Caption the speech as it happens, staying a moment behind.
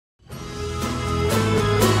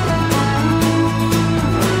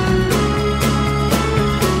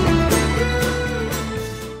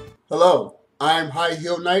Hello, I'm High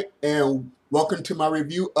Heel Knight, and welcome to my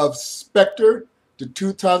review of Spectre, the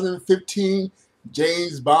 2015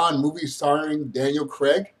 James Bond movie starring Daniel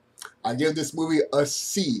Craig. I give this movie a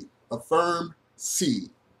C, a firm C.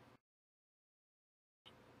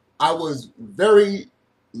 I was very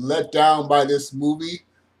let down by this movie.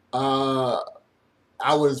 Uh,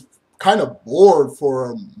 I was kind of bored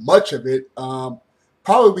for much of it,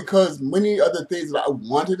 probably because many other things that I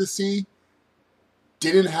wanted to see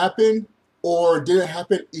didn't happen or didn't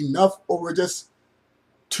happen enough or were just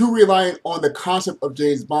too reliant on the concept of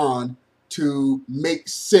James Bond to make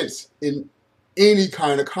sense in any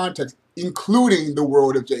kind of context, including the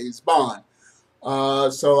world of James Bond.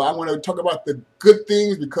 So I want to talk about the good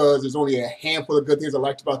things because there's only a handful of good things I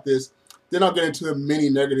liked about this. Then I'll get into the many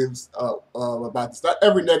negatives about this. Not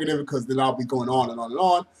every negative because then I'll be going on and on and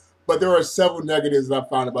on. But there are several negatives that I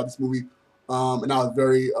found about this movie, and I was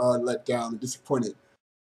very let down and disappointed.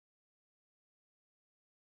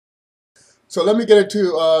 So let me get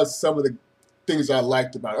into some of the things I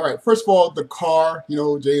liked about it. All right, first of all, the car,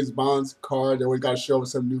 James Bond's car. They always got to show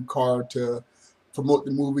us some new car to promote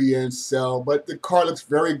the movie and sell. But the car looks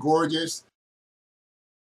very gorgeous.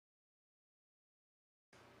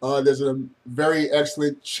 There's a very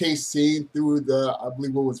excellent chase scene through I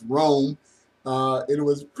believe it was Rome. It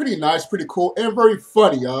was pretty nice, pretty cool, and very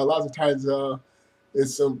funny. A lot of times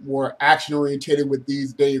it's more action oriented with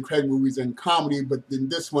these Daniel Craig movies and comedy, but in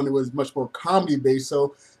this one it was much more comedy based.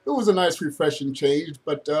 So it was a nice, refreshing change.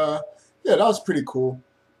 But yeah, that was pretty cool.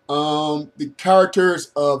 The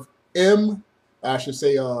characters of I should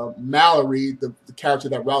say Mallory, the character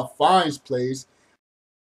that Ralph Fiennes plays.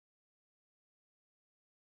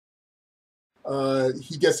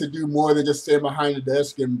 He gets to do more than just stand behind the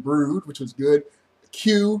desk and brood, which was good.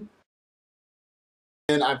 Q,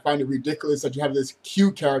 and I find it ridiculous that you have this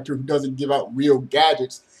Q character who doesn't give out real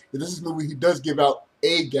gadgets. In this movie, he does give out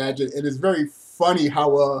a gadget, and it's very funny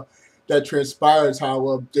how that transpires,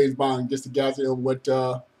 how James Bond gets the gadget and what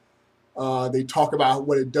they talk about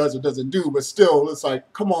what it does or doesn't do. But still, it's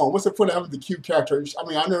like, come on, what's the point of having the Q character? I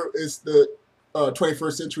mean, I know it's the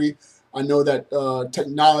 21st century. I know that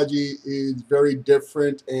technology is very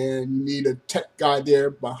different, and you need a tech guy there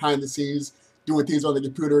behind the scenes doing things on the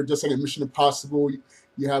computer, just like in Mission Impossible.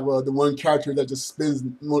 You have the one character that just spends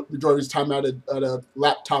the majority of his time at a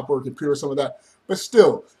laptop or a computer or some of that. But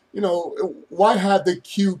still, why have the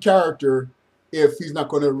Q character if he's not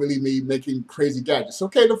going to really be making crazy gadgets?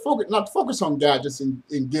 Okay, not to focus on gadgets and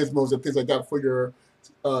gizmos and things like that for your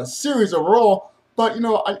series overall. But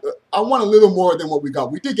I want a little more than what we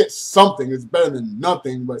got. We did get something. It's better than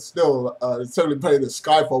nothing, but still, it's certainly better than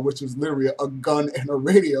Skyfall, which was literally a gun and a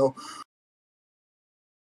radio.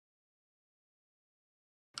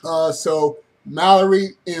 So Mallory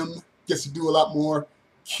gets to do a lot more.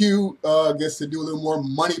 Q gets to do a little more.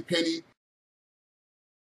 Moneypenny.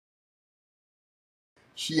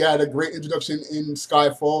 She had a great introduction in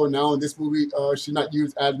Skyfall, and now in this movie, she's not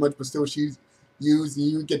used as much, but still she's used. And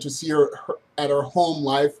you get to see her at her home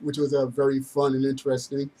life, which was very fun and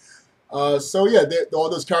interesting. So yeah, all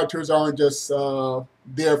those characters aren't just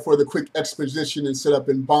there for the quick exposition and set up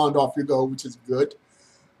and Bond off you go, which is good.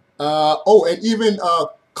 Oh, and even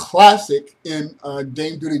Classic in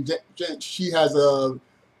Dame Judi Dench, she has a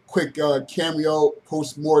quick cameo,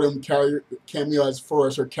 post-mortem cameo as far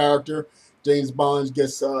as her character. James Bond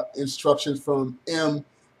gets instructions from M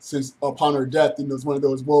since upon her death, it's one of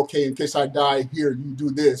those, well, okay, in case I die here, you do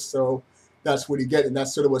this. So that's what he gets, and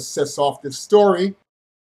that's sort of what sets off the story.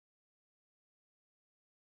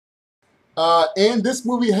 And this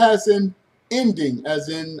movie has an ending, as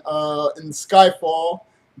in Skyfall,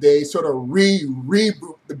 they sort of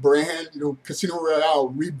reboot the brand. Casino Royale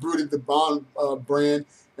rebooted the Bond brand,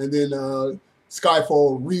 and then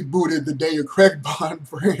Skyfall rebooted the Daniel Craig Bond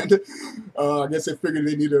brand. I guess they figured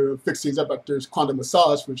they need to fix things up after Quantum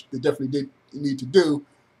Massage, which they definitely did need to do.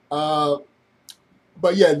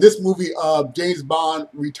 But yeah, this movie, James Bond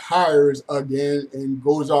retires again and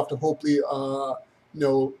goes off to hopefully,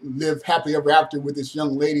 live happily ever after with this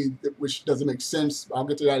young lady, which doesn't make sense. I'll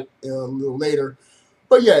get to that a little later.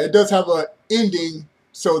 But yeah, it does have an ending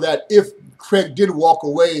so that if Craig did walk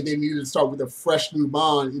away, they needed to start with a fresh new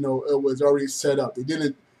Bond. It was already set up. They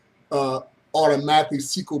didn't automatically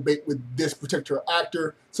sequel bait with this particular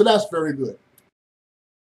actor. So that's very good.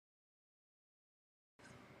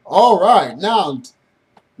 All right, now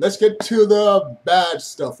let's get to the bad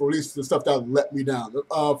stuff, or at least the stuff that let me down.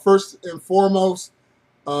 First and foremost,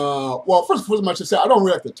 well, first and foremost, I should say I don't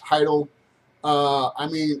really like the title. I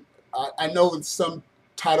mean, I know some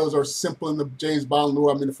titles are simple in the James Bond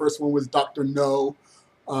lore. I mean, the first one was Dr. No.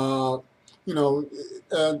 you know,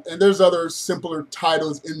 and there's other simpler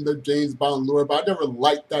titles in the James Bond lore, but I never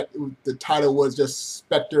liked that the title was just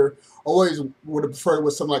Spectre. Always would have preferred it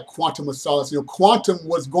with something like Quantum of Solace. You know, Quantum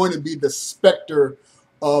was going to be the Spectre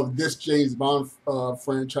of this James Bond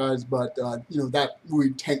franchise, but you know, that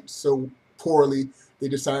movie tanked so poorly, they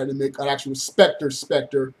decided to make an actual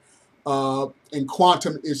Spectre. And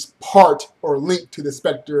Quantum is part or linked to the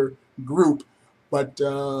Spectre group, but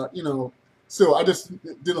you know, so I just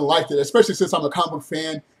didn't like it, especially since I'm a comic book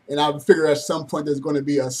fan, and I figure at some point there's going to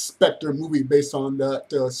be a Spectre movie based on that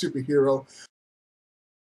superhero.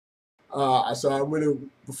 So I would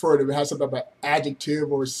prefer to have some type of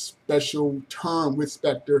adjective or special term with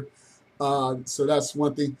Spectre. So that's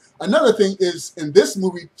one thing. Another thing is, in this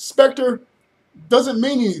movie, Spectre doesn't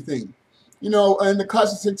mean anything. You know, and the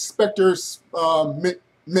classic Spectre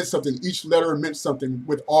meant something. Each letter meant something,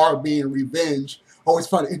 with R being revenge. I always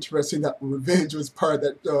found it interesting that revenge was part of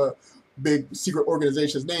that big secret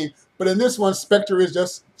organization's name. But in this one, Spectre is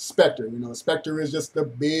just Spectre. You know, Spectre is just the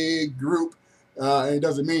big group. And it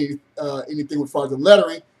doesn't mean anything as far as the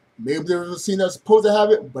lettering. Maybe there was a scene that's supposed to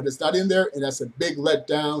have it, but it's not in there, and that's a big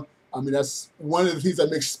letdown. I mean, that's one of the things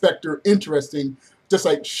that makes Spectre interesting. Just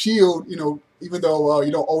like S.H.I.E.L.D., you know, even though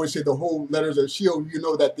you don't always say the whole letters of S.H.I.E.L.D., you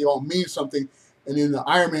know that they all mean something. And in the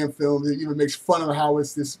Iron Man film, it even makes fun of how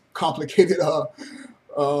it's this complicated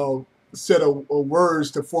set of words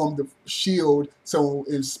to form the S.H.I.E.L.D. So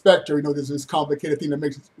in Spectre, you know, there's this complicated thing that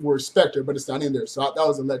makes the word Spectre, but it's not in there. So that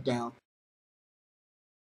was a letdown.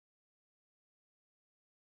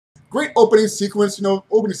 Great opening sequence, you know,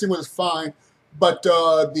 opening sequence is fine, but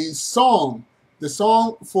the song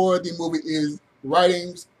for the movie is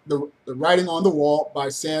the Writing on the Wall by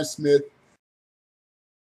Sam Smith.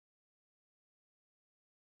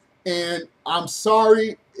 And I'm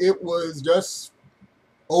sorry, it was just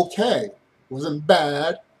okay. It wasn't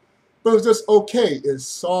bad, but it was just okay. It's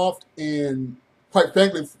soft and, quite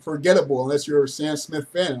frankly, forgettable unless you're a Sam Smith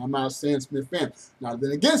fan. I'm not a Sam Smith fan. Not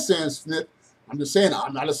then against Sam Smith, I'm just saying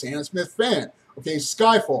I'm not a Sam Smith fan. Okay,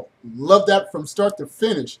 Skyfall, love that from start to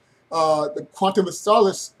finish. The Quantum of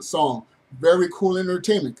Solace song, very cool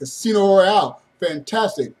entertainment. Casino Royale,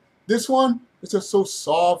 fantastic. This one is just so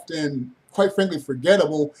soft and, quite frankly,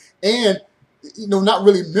 forgettable, and you know, not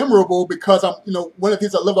really memorable, because I'm, you know, one of the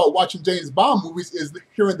things I love about watching James Bond movies is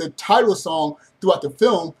hearing the title song throughout the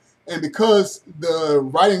film, and because the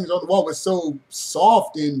writings on the wall was so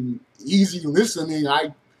soft and easy listening,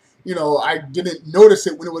 you know, I didn't notice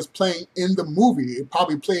it when it was playing in the movie. It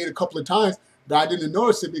probably played a couple of times, but I didn't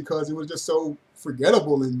notice it because it was just so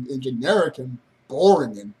forgettable and generic and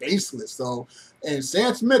boring and baseless. So, and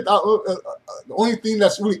Sam Smith, the only thing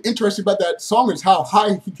that's really interesting about that song is how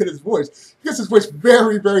high he gets his voice. He gets his voice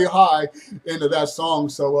very, very high into that song.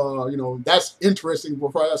 So, you know, that's interesting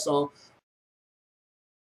for that song.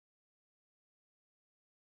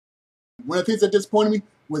 One of the things that disappointed me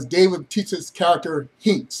was Dave Bautista's character,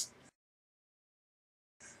 Hinks.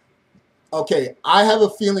 Okay, I have a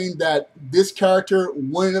feeling that this character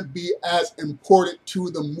wouldn't be as important to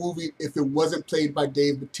the movie if it wasn't played by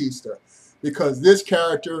Dave Bautista, because this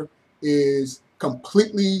character is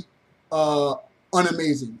completely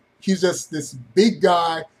unamazing. He's just this big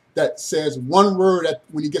guy that says one word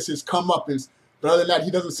when he gets his comeuppance, but other than that,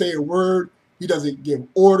 he doesn't say a word. He doesn't give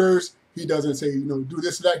orders. He doesn't say, you know, do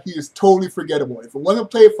this or that. He is totally forgettable. If it wasn't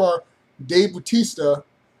played for Dave Bautista,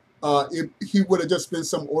 he would have just been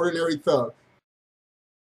some ordinary thug.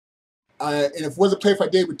 And if it wasn't played by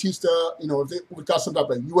Dave Bautista, you know, if it got some type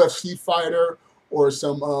of UFC fighter or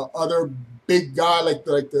some other big guy like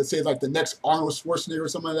the next Arnold Schwarzenegger or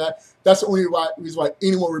something like that, that's the only reason why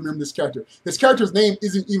anyone remembers this character. This character's name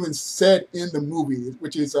isn't even said in the movie,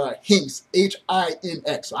 which is Hinks,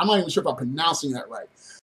 H-I-N-X. So I'm not even sure if I'm pronouncing that right.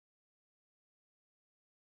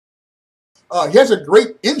 He has a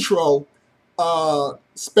great intro.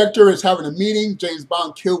 Spectre is having a meeting. James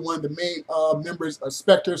Bond killed one of the main members of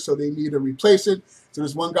Spectre, so they need to replace it. So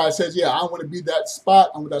this one guy says, yeah, I want to be that spot.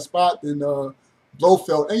 I want that spot. Then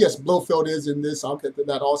Blofeld, and yes, Blofeld is in this. I'll get to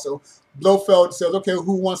that also. Blofeld says, okay,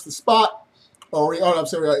 who wants the spot? Or I'm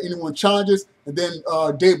sorry, anyone challenges? And then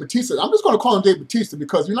Dave Bautista. I'm just going to call him Dave Bautista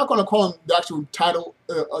because you're not going to call him the actual title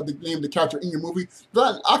of the name of the character in your movie.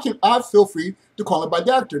 But I feel free to call him by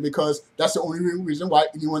the actor because that's the only reason why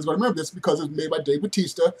anyone's going to remember this, because it was made by Dave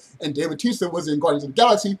Bautista, and Dave Bautista was in Guardians of the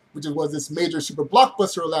Galaxy, which was this major super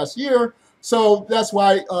blockbuster last year. So that's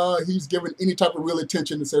why he's given any type of real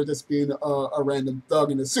attention instead of just being a random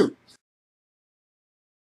thug in a suit.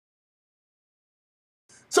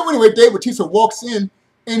 So anyway, Dave Bautista walks in,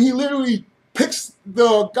 and he literally picks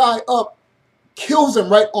the guy up, kills him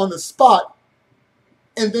right on the spot,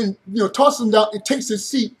 and then tosses him down and takes his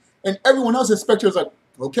seat, and everyone else in Spectre is like,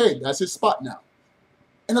 okay, that's his spot now.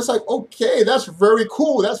 And it's like, okay, that's very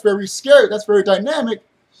cool, that's very scary, that's very dynamic.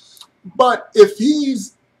 But if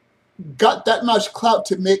he's got that much clout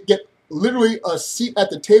to get literally a seat at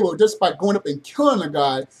the table just by going up and killing a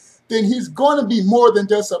guy, then he's going to be more than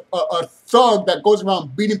just a thug that goes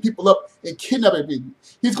around beating people up and kidnapping people.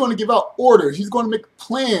 He's going to give out orders. He's going to make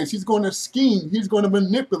plans. He's going to scheme. He's going to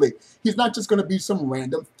manipulate. He's not just going to be some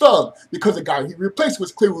random thug, because the guy he replaced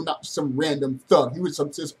was clearly not some random thug. He was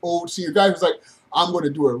this old senior guy who's like, I'm going to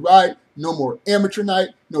do it right. No more amateur night.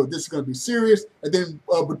 No, this is going to be serious. And then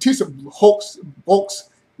Bautista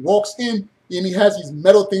walks in, and he has these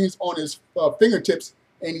metal things on his fingertips,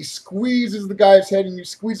 and he squeezes the guy's head, and he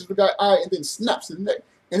squeezes the guy's eye, and then snaps his neck.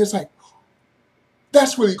 And it's like,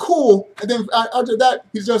 that's really cool. And then after that,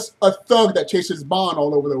 he's just a thug that chases Bond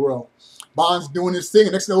all over the world. Bond's doing his thing,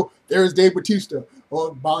 and next thing you know, there's Dave Bautista.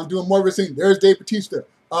 Oh, Bond's doing more of his thing. There's Dave Bautista.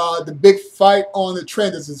 The big fight on the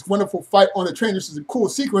train. There's this wonderful fight on the train. This is a cool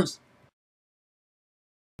sequence.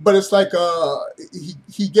 But it's like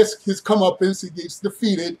he gets his comeuppance, he gets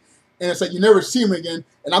defeated, and it's like you never see him again.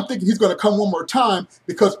 And I'm thinking he's going to come one more time,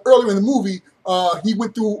 because earlier in the movie, he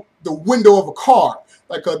went through the window of a car.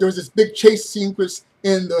 Like there was this big chase sequence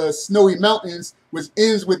in the snowy mountains, which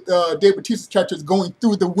ends with Dave Bautista's character going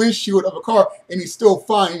through the windshield of a car, and he's still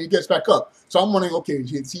fine, and he gets back up. So I'm wondering, okay,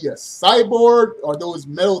 is he a cyborg? Are those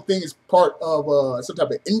metal things part of some type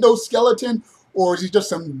of endoskeleton? Or is he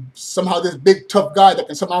just somehow this big tough guy that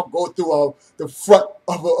can somehow go through the front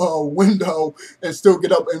of a window and still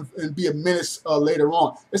get up and be a menace later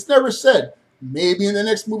on? It's never said. Maybe in the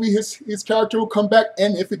next movie his character will come back,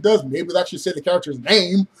 and if it does, maybe that should say the character's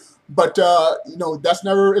name. But that's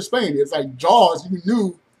never explained. It's like Jaws. You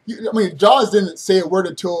knew. I mean, Jaws didn't say a word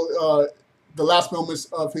until the last moments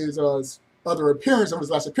of his other appearance, of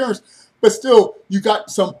his last appearance. But still, you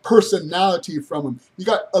got some personality from him. You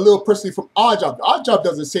got a little personality from Oddjob. Oddjob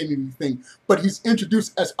doesn't say anything, but he's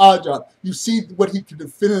introduced as Oddjob. You see what he can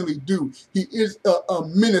definitely do. He is a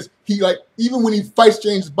menace. He even when he fights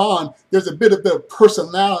James Bond, there's a bit of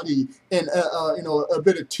personality and a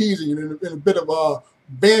bit of teasing and a bit of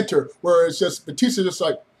banter. Where it's just Bautista just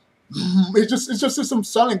like it's just some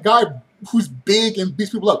silent guy who's big and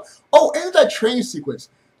beats people up. Oh, and that train sequence.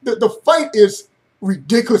 The fight is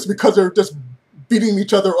ridiculous because they're just beating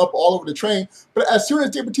each other up all over the train. But as soon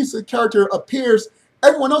as Dave Bautista's character appears,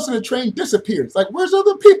 everyone else in the train disappears. Like, where's the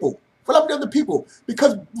other people? What happened to the other people?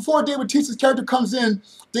 Because before Dave Bautista's character comes in,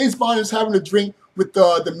 James Bond is having a drink with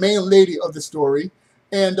the main lady of the story,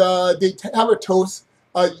 and they have a toast,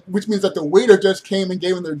 which means that the waiter just came and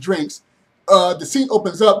gave them their drinks. The scene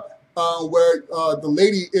opens up where the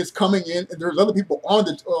lady is coming in, and there's other people on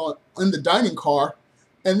in the dining car.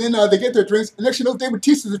 And then they get their drinks, and next you know, Dave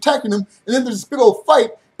Bautista is attacking them, and then there's this big old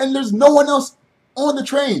fight, and there's no one else on the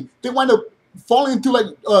train. They wind up falling through like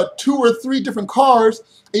 2 or 3 different cars,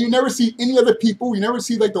 and you never see any other people. You never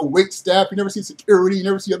see like the wait staff. You never see security. You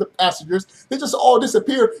never see other passengers. They just all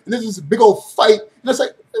disappear, and there's this big old fight, and it's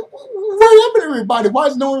like, what happened to everybody? Why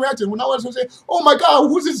is no one reacting? When I was going to say, oh my God,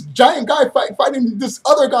 who's this giant guy fighting this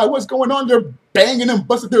other guy? What's going on? They're banging and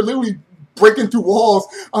busting. They're literally breaking through walls.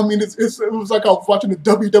 I mean, it was like I was watching a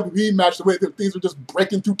WWE match, the way that things were just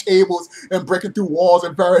breaking through tables and breaking through walls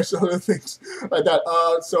and various other things like that.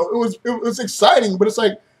 So it was exciting, but it's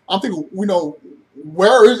like, I'm thinking,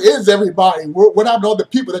 where is everybody? What happened to all the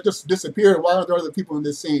people that just disappeared? Why aren't there other people in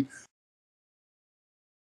this scene?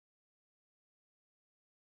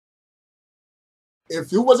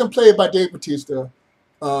 If it wasn't played by Dave Bautista,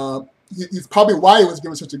 he's probably why he was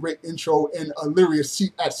given such a great intro and literally a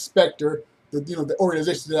seat at Spectre, the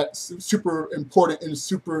organization that's super important and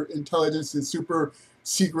super intelligence and super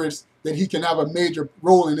secrets, that he can have a major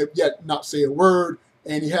role in it yet not say a word.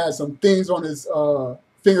 And he has some things on his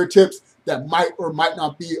fingertips that might or might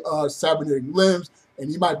not be cybernetic limbs, and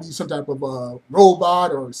he might be some type of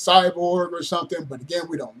robot or cyborg or something, but again,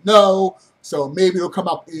 we don't know. So maybe it'll come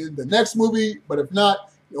up in the next movie, but if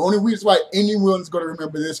not, the only reason why anyone's going to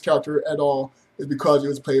remember this character at all is because it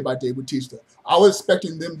was played by Dave Bautista. I was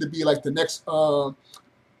expecting them to be like the next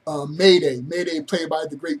Mayday. Mayday played by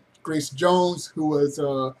the great Grace Jones, who was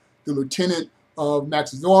the lieutenant of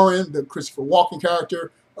Max Zorin, the Christopher Walken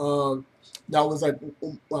character. That was like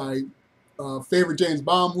my favorite James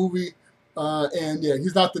Bond movie. And yeah,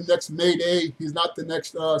 he's not the next Mayday. He's not the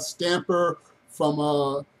next Stamper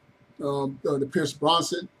from the Pierce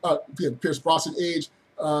Bronson age.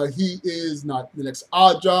 He is not the next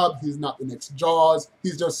Oddjob. He's not the next Jaws.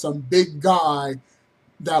 He's just some big guy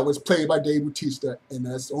that was played by Dave Bautista, and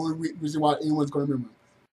that's the only reason why anyone's going to remember him.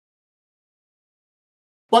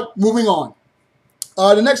 But moving on.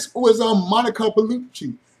 The next was Monica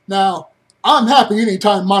Bellucci. Now, I'm happy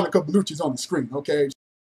anytime Monica Bellucci's on the screen, okay?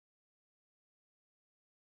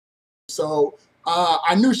 So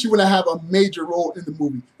I knew she wouldn't have a major role in the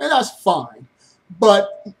movie, and that's fine.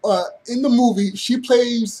 But in the movie, she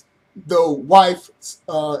plays the wife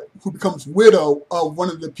who becomes widow of one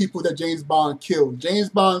of the people that James Bond killed. James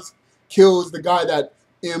Bond kills the guy that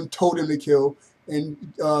M told him to kill,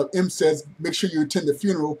 and M says, make sure you attend the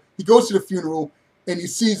funeral. He goes to the funeral, and he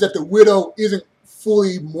sees that the widow isn't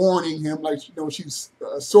fully mourning him. Like, you know, she's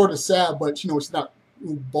sort of sad, but, you know, she's not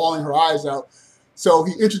bawling her eyes out. So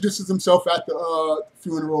he introduces himself at the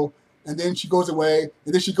funeral, and then she goes away,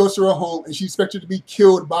 and then she goes to her home, and she's expected to be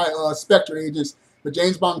killed by Spectre agents, but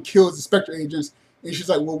James Bond kills the Spectre agents, and she's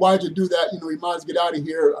like, well, why'd you do that? You know, you might as well get out of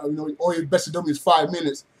here. You know, all your best to do is 5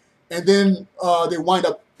 minutes. And then they wind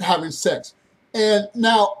up having sex. And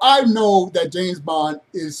now I know that James Bond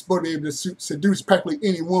is supposed to be able to seduce practically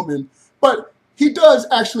any woman, but he does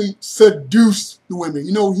actually seduce the women.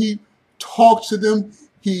 You know, he talks to them,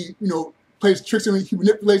 he, you know, plays tricks on them, he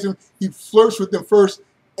manipulates them, he flirts with them first,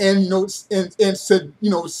 and, you know,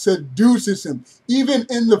 seduces him. Even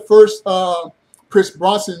in the first Pierce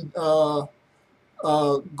Brosnan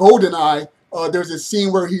GoldenEye, there's a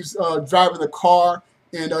scene where he's driving the car,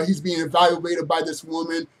 and he's being evaluated by this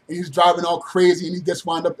woman, and he's driving all crazy, and he gets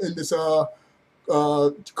wound up in this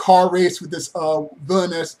car race with this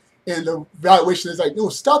villainess, and the evaluation is like, no,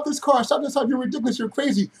 stop this car, you're ridiculous, you're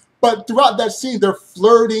crazy. But throughout that scene, they're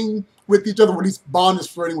flirting with each other, or at least Bond is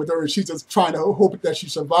flirting with her, and she's just trying to hope that she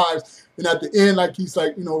survives. And at the end, like, he's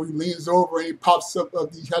like, you know, he leans over and he pops up,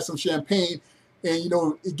 he has some champagne, and, you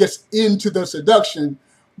know, it gets into the seduction.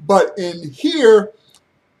 But in here,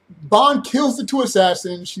 Bond kills the two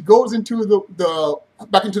assassins. She goes into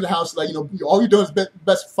back into the house, like, you know, all you're doing is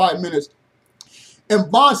best 5 minutes.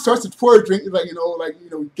 And Bond starts to pour a drink, like, you know,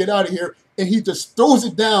 get out of here. And he just throws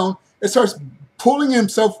it down and starts pulling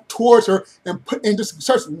himself towards her, and just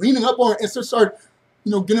starts leaning up on her, and starts,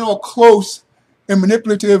 you know, getting all close and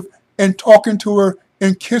manipulative and talking to her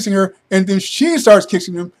and kissing her, and then she starts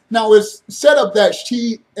kissing him. Now, it's set up that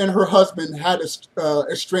she and her husband had a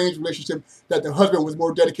strange relationship, that the husband was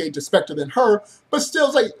more dedicated to Spectre than her, but still,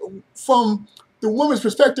 it's like, from the woman's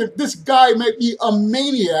perspective, this guy might be a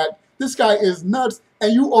maniac. This guy is nuts,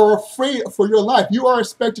 and you are afraid for your life. You are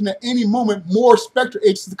expecting at any moment more Spectre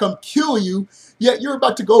agents to come kill you, yet you're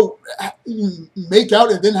about to go make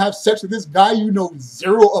out and then have sex with this guy you know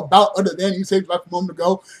zero about, other than he saved your life a moment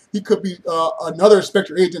ago. He could be another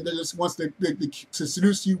Spectre agent that just wants to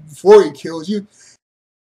seduce you before he kills you.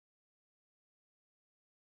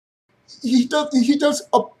 He does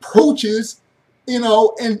approaches, you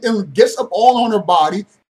know, and gets up all on her body,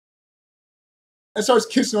 and starts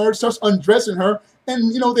kissing her, starts undressing her,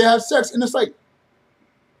 and, you know, they have sex, and it's like,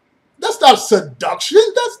 that's not seduction.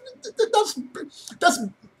 That's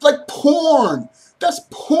like porn. That's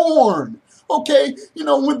porn. Okay, you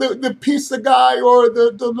know, when the pizza guy or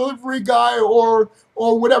the delivery guy or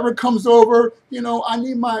whatever comes over, you know, I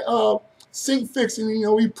need my sink fixed, and, you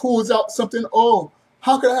know, he pulls out something. Oh,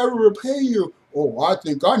 how can I ever repay you? Oh, I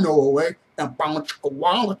think I know a way. And that's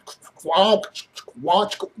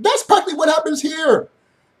practically what happens here.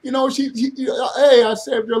 You know, hey, I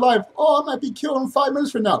saved your life. Oh, I might be killed in 5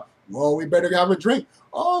 minutes from now. Well, we better have a drink.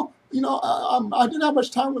 Oh, you know, I didn't have much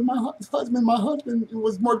time with my husband. My husband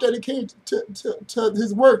was more dedicated to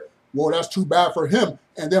his work. Well, that's too bad for him.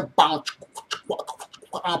 And then, I'm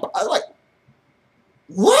like,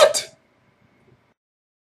 what?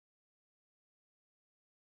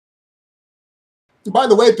 By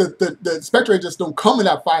the way, the Spectre agents don't come in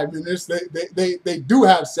that 5 minutes. They do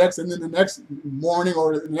have sex, and then the next morning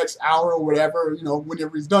or the next hour or whatever, you know,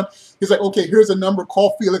 whenever he's done, he's like, okay, here's a number,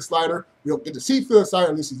 call Felix Leiter. We don't get to see Felix Leiter,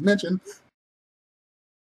 at least he's mentioned.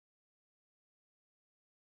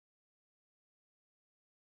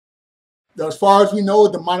 As far as we know,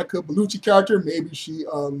 the Monica Bellucci character, maybe she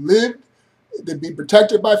lived to be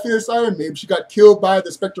protected by Felix Leiter. Maybe she got killed by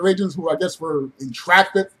the Spectre agents, who I guess were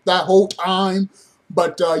entrapped that whole time.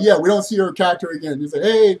 But yeah, we don't see her character again. He's like,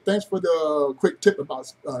 hey, thanks for the quick tip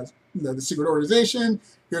about you know, the secret organization.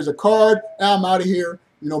 Here's a card. I'm out of here.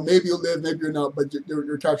 You know, maybe you'll live, maybe you're not, but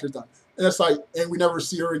your character's done. And it's like, and we never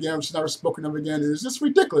see her again. She's never spoken of again. And it's just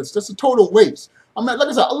ridiculous. Just a total waste. I mean, like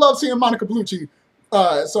I said, I love seeing Monica Bellucci.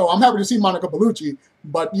 So I'm happy to see Monica Bellucci.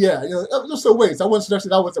 But yeah, you know, it was just a waste. I wasn't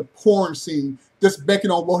suggesting that was a porn scene. Just banking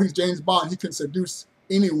on, well, he's James Bond. He can seduce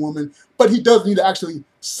any woman, but he does need to actually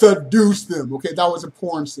seduce them. Okay, that was a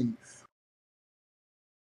porn scene.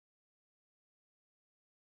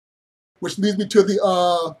 Which leads me to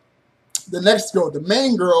the The next girl, the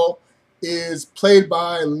main girl, is played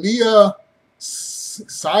by Léa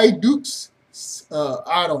Seydoux.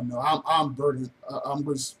 I don't know. I'm burning. I'm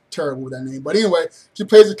just terrible with that name. But anyway, she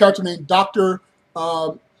plays a character named Dr.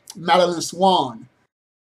 Madeline Swan.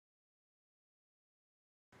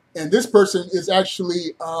 And this person is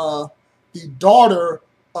actually the daughter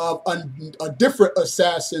of a different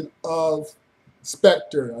assassin of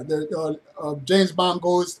Spectre. James Bond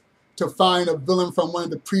goes to find a villain from one of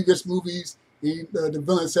the previous movies. The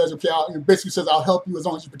villain says, okay, he basically says, I'll help you as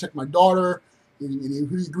long as you protect my daughter. And he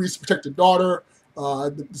agrees to protect the daughter.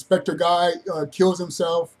 The Spectre guy kills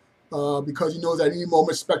himself because he knows that any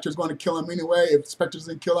moment Spectre is going to kill him anyway. If Spectre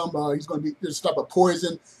doesn't kill him, he's going to stop a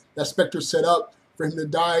poison that Spectre set up for him to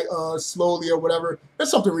die slowly or whatever.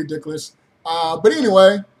 It's something ridiculous. But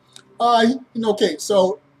anyway, okay,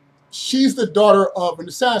 so she's the daughter of an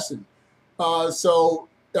assassin. So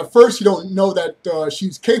at first you don't know that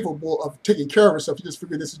she's capable of taking care of herself. You just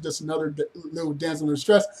figure this is just another little damsel in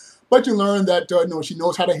distress. But you learn that no, she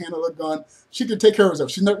knows how to handle a gun. She can take care of herself.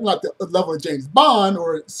 She's not the level of James Bond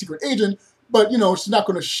or a secret agent, but she's not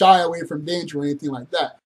going to shy away from danger or anything like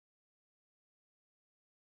that.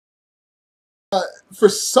 For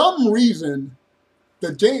some reason,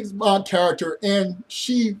 the James Bond character and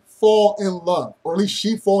she fall in love, or at least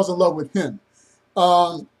she falls in love with him.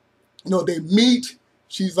 They meet.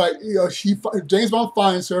 She's like, James Bond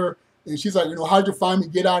finds her, and she's like, how'd you find me?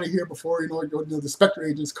 Get out of here before the Spectre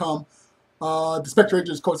agents come. The Spectre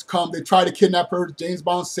agents come. They try to kidnap her. James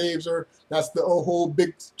Bond saves her. That's the whole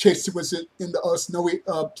big chase sequence in the snowy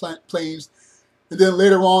plains. And then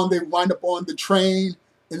later on, they wind up on the train.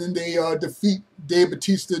 And then they defeat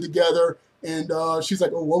Bautista together, and she's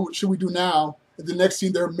like, "Oh, what should we do now?" And the next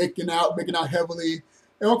scene, they're making out heavily.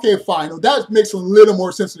 And okay, fine. Well, that makes a little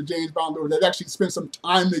more sense to James Bond. They actually spend some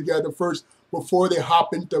time together first before they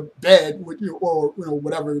hop into bed, or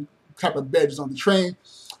whatever type of bed is on the train.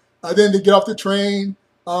 Then they get off the train.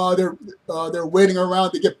 They're waiting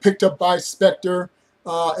around. They get picked up by Spectre,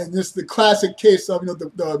 and this is the classic case of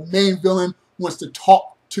the main villain wants to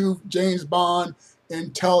talk to James Bond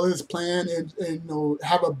and tell his plan and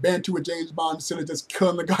have a banter with James Bond instead of just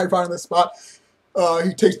killing the guy right on the spot.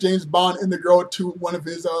 He takes James Bond and the girl to one of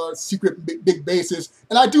his secret big bases,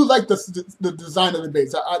 and I do like the design of the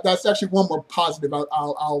base. That's actually one more positive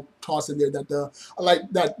I'll toss in there. That I like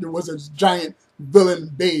that there was a giant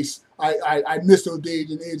villain base. I miss those days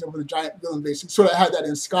and age of the giant villain base. He sort of had that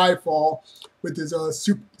in Skyfall with his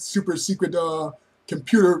super secret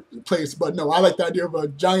computer place, but no, I like the idea of a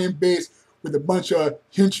giant base with a bunch of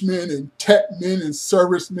henchmen and tech men and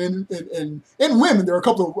servicemen and women. There are a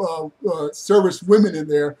couple of service women in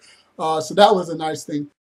there. So that was a nice thing.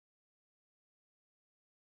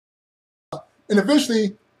 And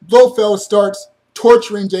eventually, Blofeld starts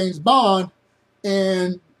torturing James Bond.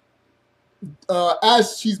 And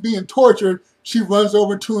as she's being tortured, she runs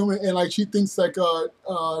over to him and like she thinks like,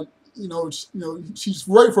 she's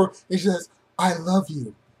ready for him. And she says, "I love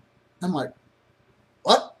you." I'm like,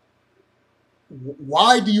 what?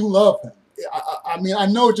 Why do you love him? I mean, I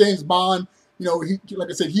know James Bond, like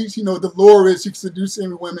I said, the lure is he can seduce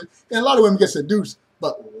every woman, and a lot of women get seduced,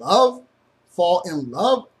 but love, fall in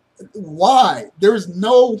love, why? There is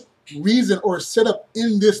no reason or setup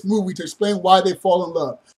in this movie to explain why they fall in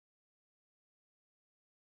love.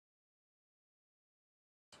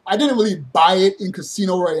 I didn't really buy it in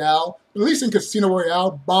Casino Royale. At least in Casino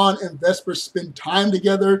Royale, Bond and Vesper spend time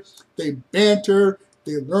together. They banter.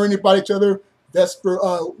 They learn about each other. Vesper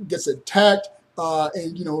gets attacked,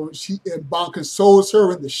 and Bond consoles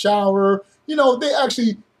her in the shower. They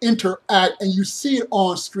actually interact, and you see it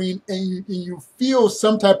on screen, and you feel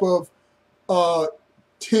some type of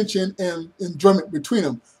tension and enjoyment between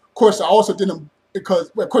them. Of course, I also didn't,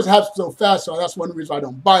 because, of course, it happens so fast, so that's one reason why I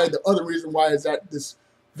don't buy it. The other reason why is that this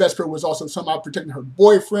Vesper was also somehow protecting her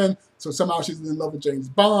boyfriend, so somehow she's in love with James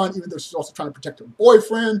Bond, even though she's also trying to protect her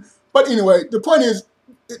boyfriend. But anyway, the point is,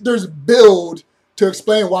 there's build to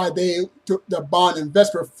explain why the Bond and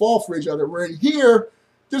Vesper fall for each other. Where in here,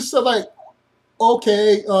 just like,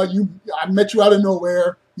 okay, I met you out of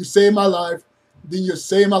nowhere, you saved my life, then you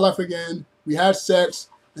saved my life again, we had sex,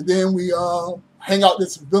 and then we hang out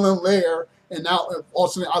this villain lair, and now all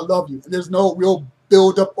of a sudden I love you. And there's no real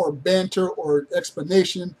build up or banter or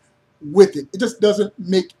explanation with it. It just doesn't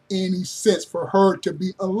make any sense for her to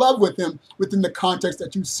be in love with him within the context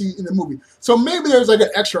that you see in the movie. So maybe there's like an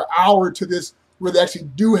extra hour to this where they actually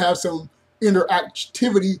do have some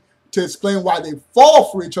interactivity to explain why they fall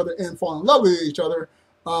for each other and fall in love with each other.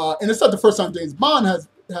 And it's not the first time James Bond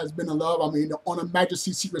has been in love. I mean, on a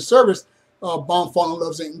Majesty's Secret Service, Bond falls in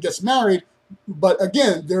love and gets married. But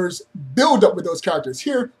again, there's build up with those characters.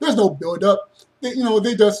 Here, there's no build up.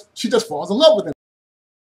 She just falls in love with him.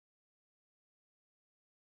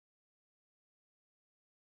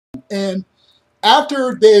 And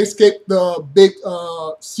after they escape the big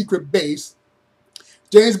secret base,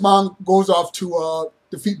 James Bond goes off to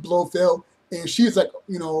defeat Blofeld, and she's like,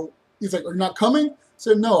 he's like, "Are you not coming?" I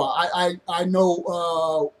said, "No, I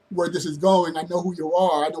know where this is going. I know who you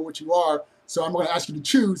are. I know what you are. So I'm going to ask you to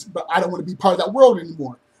choose, but I don't want to be part of that world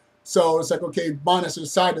anymore." So it's like, okay, Bond has to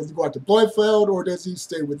decide, does he go out to Blofeld or does he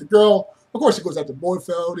stay with the girl? Of course, he goes out to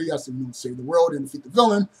Blofeld. He has to save the world and defeat the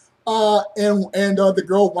villain. And the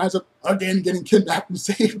girl winds up again getting kidnapped and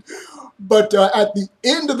saved. But at the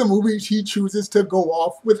end of the movie, he chooses to go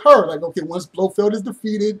off with her. Like, okay, once Blofeld is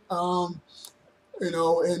defeated, and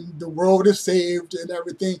the world is saved and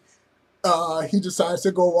everything, he decides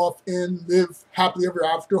to go off and live happily ever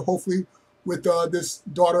after, hopefully with this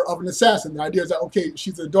daughter of an assassin. The idea is that, okay,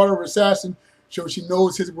 she's the daughter of an assassin, so she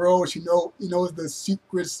knows his world, she knows the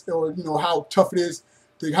secrets, or how tough it is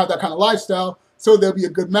to have that kind of lifestyle, so they'll be a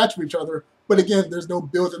good match for each other. But again, there's no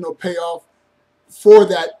build, there's no payoff for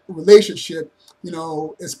that relationship,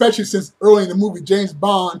 especially since early in the movie, James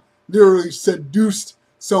Bond literally seduced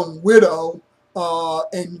some widow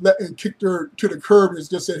and kicked her to the curb and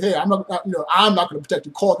just said, "Hey, I'm not going to protect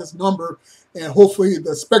you. Call this number, and hopefully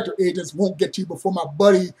the Spectre agents won't get you before my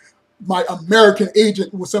buddy, my American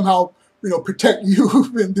agent, will somehow protect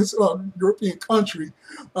you in this European country."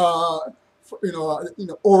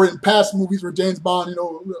 Or in past movies where James Bond,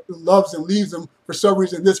 loves and leaves him, for some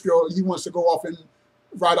reason, this girl, he wants to go off and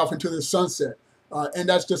ride off into the sunset, and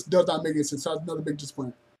that just does not make any sense. So that's another big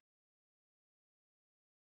disappointment.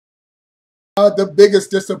 The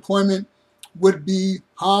biggest disappointment would be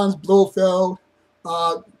Hans Blofeld,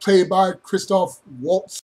 played by Christoph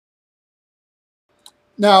Waltz.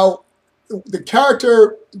 Now, the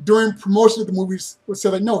character during promotion of the movies was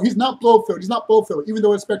said, like, no, he's not Blofeld. He's not Blofeld, even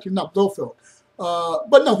though it's Spectre, he's not Blofeld.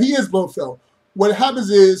 But no, he is Blofeld. What happens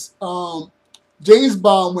is James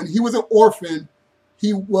Bond, when he was an orphan,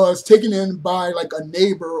 he was taken in by like a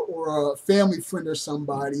neighbor or a family friend or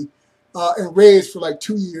somebody and raised for like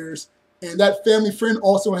 2 years. And that family friend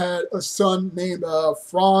also had a son named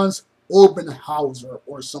Franz Obenhauser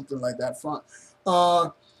or something like that.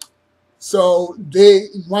 So they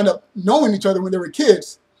wound up knowing each other when they were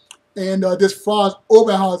kids. And this Franz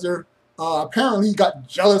Obenhauser apparently got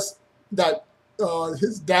jealous that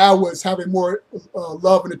his dad was having more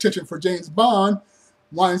love and attention for James Bond,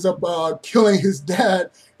 winds up killing his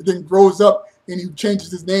dad, and then grows up and he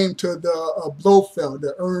changes his name to the Blofeld,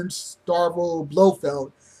 the Ernst Starvel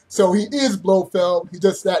Blofeld. So he is Blofeld, he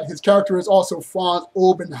just that his character is also Franz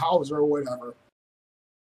Obenhauser or whatever.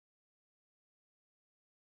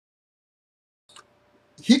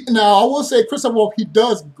 Now, I will say Christoph Waltz, he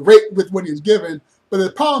does great with what he's given, but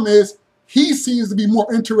the problem is he seems to be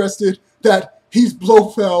more interested that he's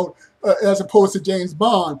Blofeld as opposed to James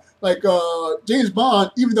Bond. Like James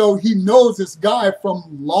Bond, even though he knows this guy from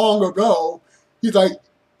long ago, he's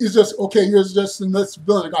just, okay, you're just the next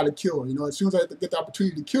villain I got to kill. As soon as I get the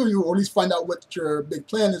opportunity to kill you, or at least find out what your big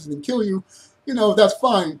plan is and then kill you, that's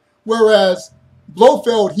fine. Whereas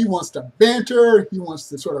Blofeld, he wants to banter, he wants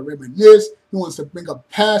to sort of reminisce, he wants to bring up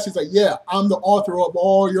past. He's like, yeah, I'm the author of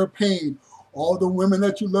all your pain, all the women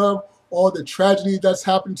that you love, all the tragedy that's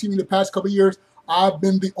happened to you in the past couple of years. I've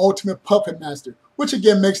been the ultimate puppet master, which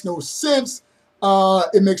again makes no sense.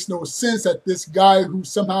 It makes no sense that this guy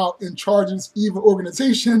who's somehow in charge of this evil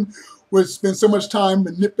organization would spend so much time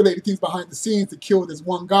manipulating things behind the scenes to kill this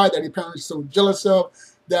one guy that he apparently is so jealous of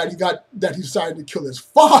that he decided to kill his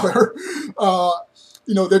father.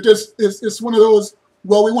 It's one of those,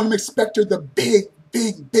 well, we want to make Spectre the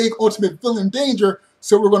big ultimate villain danger,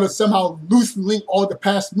 so we're going to somehow loosely link all the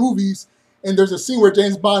past movies. And there's a scene where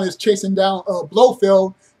James Bond is chasing down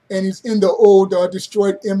Blofeld, and he's in the old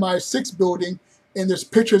destroyed MI6 building, and there's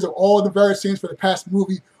pictures of all the various scenes for the past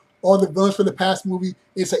movie, all the villains for the past movie.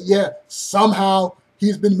 It's like, yeah, somehow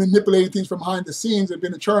he's been manipulating things from behind the scenes and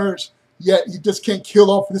been in charge, yet he just can't kill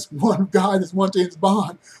off this one guy, this one James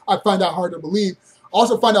Bond. I find that hard to believe. I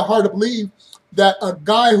also find it hard to believe that a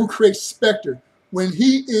guy who creates Spectre, when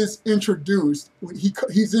he is introduced, when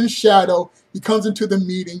he's in shadow, he comes into the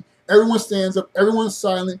meeting, everyone stands up, everyone's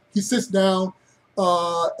silent, he sits down,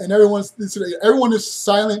 and everyone is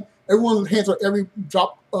silent, everyone's hands on every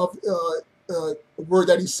drop of word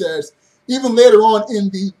that he says. Even later on in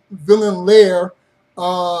the villain lair,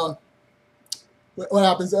 what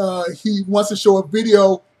happens? He wants to show a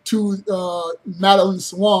video to Madeline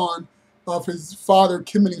Swan of his father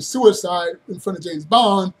committing suicide in front of James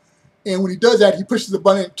Bond, And when he does that, he pushes the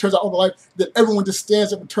button and turns out all the light. Then everyone just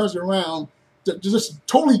stands up and turns around. Just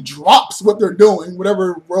totally drops what they're doing,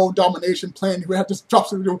 whatever world domination plan you have, just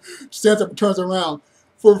drops it, stands up and turns around.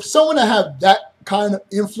 For someone to have that kind of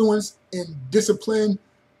influence and discipline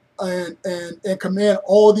and command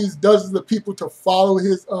all these dozens of people to follow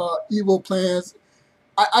his evil plans,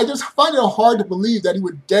 I just find it hard to believe that he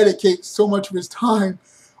would dedicate so much of his time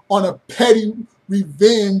on a petty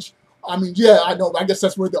revenge. I mean, yeah, I know. I guess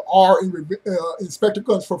that's where the R in Spectre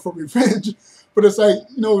comes for revenge. But it's like,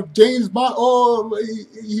 you know, James Bond. Oh,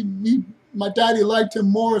 my daddy liked him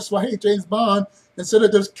more, so I hate James Bond. Instead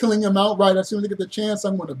of just killing him outright, as soon as I get the chance,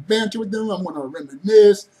 I'm going to banter with him. I'm going to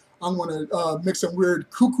reminisce. I'm going to make some weird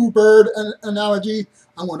cuckoo bird analogy.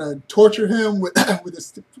 I'm going to torture him with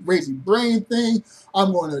this crazy brain thing.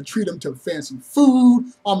 I'm going to treat him to fancy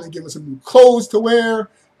food. I'm going to give him some new clothes to wear.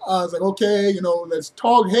 I was like, okay, you know, let's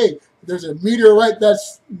talk. Hey, there's a meteorite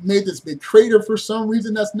that's made this big crater for some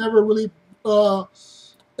reason that's never really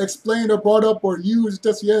explained or brought up or used.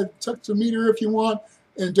 Just, yeah, touch the meteor if you want.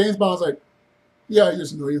 And James Bond's like, yeah, I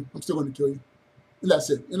just know you. I'm still going to kill you. And that's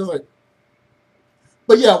it. And it's like,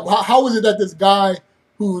 but yeah, how is it that this guy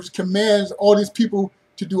who commands all these people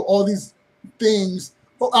to do all these things,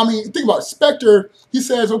 well, I mean, think about it. Spectre, he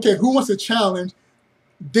says, okay, who wants to challenge?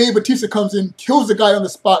 Bautista comes in, kills the guy on the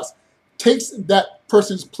spot, takes that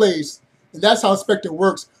person's place, and that's how Spectre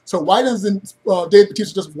works. So why doesn't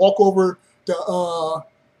Bautista just walk over to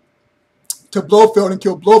Blofeld and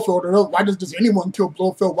kill Blofeld? Or why does anyone kill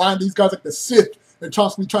Blofeld? Why are these guys like the Sith? They're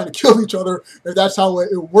constantly trying to kill each other, if that's how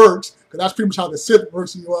it works, because that's pretty much how the Sith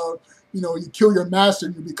works. You know, you kill your master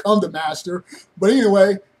and you become the master. But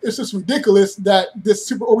anyway, it's just ridiculous that this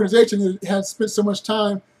super organization has spent so much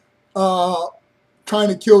time trying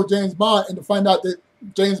to kill James Bond, and to find out that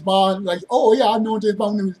James Bond, like, oh yeah, I've known James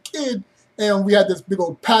Bond when he was a kid, and we had this big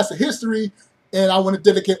old past of history, and I want to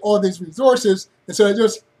dedicate all these resources, and so I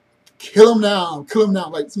just kill him now,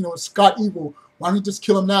 like, you know, Scott Evil. Why don't you just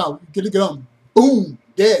kill him now? Get him, boom,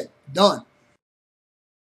 dead, done.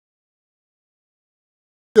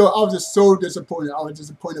 So I was just so disappointed. I was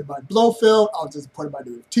disappointed by Blofeld. I was disappointed by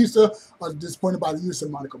Bautista. I was disappointed by the use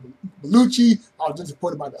of Monica Bellucci. I was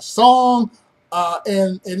disappointed by the song.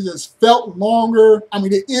 And it just felt longer. I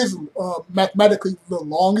mean, it is mathematically the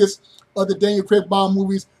longest of the Daniel Craig Bond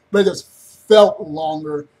movies, but it just felt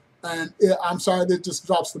longer. And I'm sorry, that just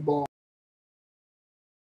drops the ball.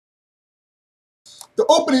 The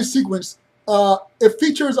opening sequence, it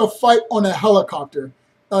features a fight on a helicopter.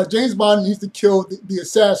 James Bond needs to kill the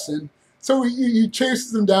assassin, so he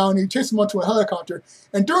chases him down. He chases him onto a helicopter,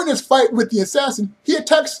 and during this fight with the assassin, he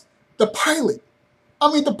attacks the pilot.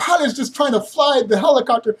 I mean, the pilot's just trying to fly the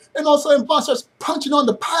helicopter, and all of a sudden Bond starts punching on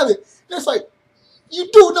the pilot. And it's like, you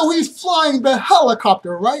do know he's flying the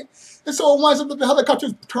helicopter, right? And so it winds up that the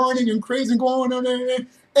helicopter's turning and crazy and going on,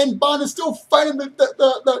 and Bond is still fighting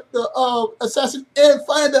the assassin and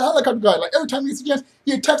fighting the helicopter guy. Like, every time he gets a chance,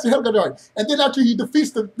 he attacks the helicopter guy. And then after he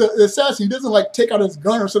defeats the assassin, he doesn't, like, take out his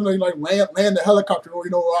gun or something, like land the helicopter, or,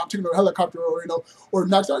 you know, I'm taking the helicopter, or, you know, or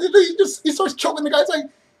knocks out. He starts choking the guy. It's like,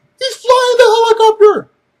 he's flying the helicopter.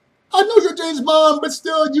 I know you're James Bond, but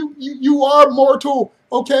still, you are mortal.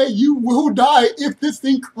 Okay, you will die if this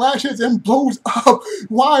thing crashes and blows up.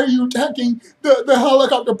 Why are you attacking the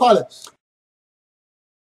helicopter pilot?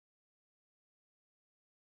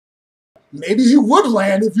 Maybe he would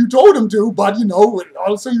land if you told him to, but, you know,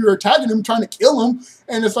 all of a sudden you're attacking him, trying to kill him,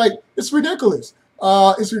 and it's like, it's ridiculous.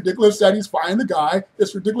 It's ridiculous that he's fighting the guy.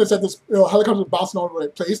 It's ridiculous that this helicopter is bouncing all over the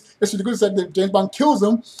place. It's ridiculous that James Bond kills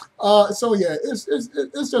him. So yeah, it's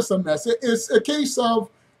just a mess. It's a case of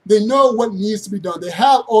they know what needs to be done. They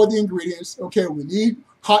have all the ingredients. Okay, we need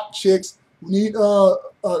hot chicks. We need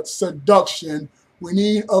seduction. We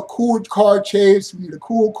need a cool car chase. We need a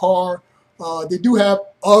cool car. They do have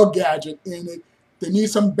a gadget in it. They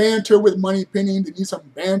need some banter with Moneypenny. They need some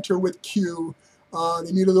banter with Q.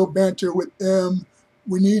 They need a little banter with M.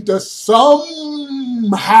 We need to somehow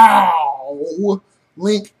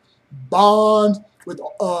link Bond with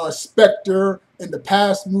Spectre in the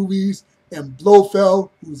past movies, and Blofeld,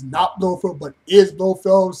 who's not Blofeld but is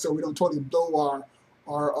Blofeld, so we don't totally blow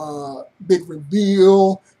our big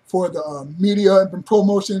reveal for the media and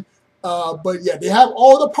promotion. But yeah, they have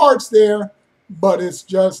all the parts there, but it's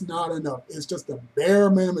just not enough. It's just the bare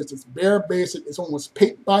minimum. It's just bare basic. It's almost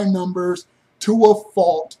paint by numbers to a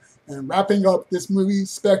fault. And wrapping up this movie,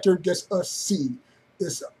 Spectre gets a C.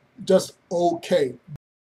 It's just okay.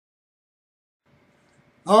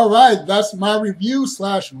 All right, that's my review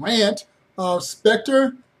 / rant of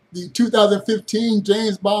Spectre, the 2015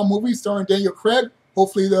 James Bond movie starring Daniel Craig.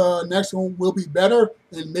 Hopefully the next one will be better,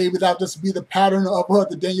 and maybe that'll just be the pattern of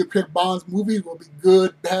the Daniel Craig Bonds movies. Will be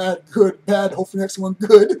good, bad, good, bad. Hopefully next one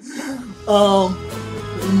good. In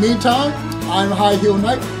the meantime, I'm High Heel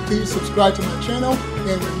Knight. Please subscribe to my channel,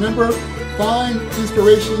 and remember, find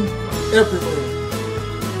inspiration everywhere.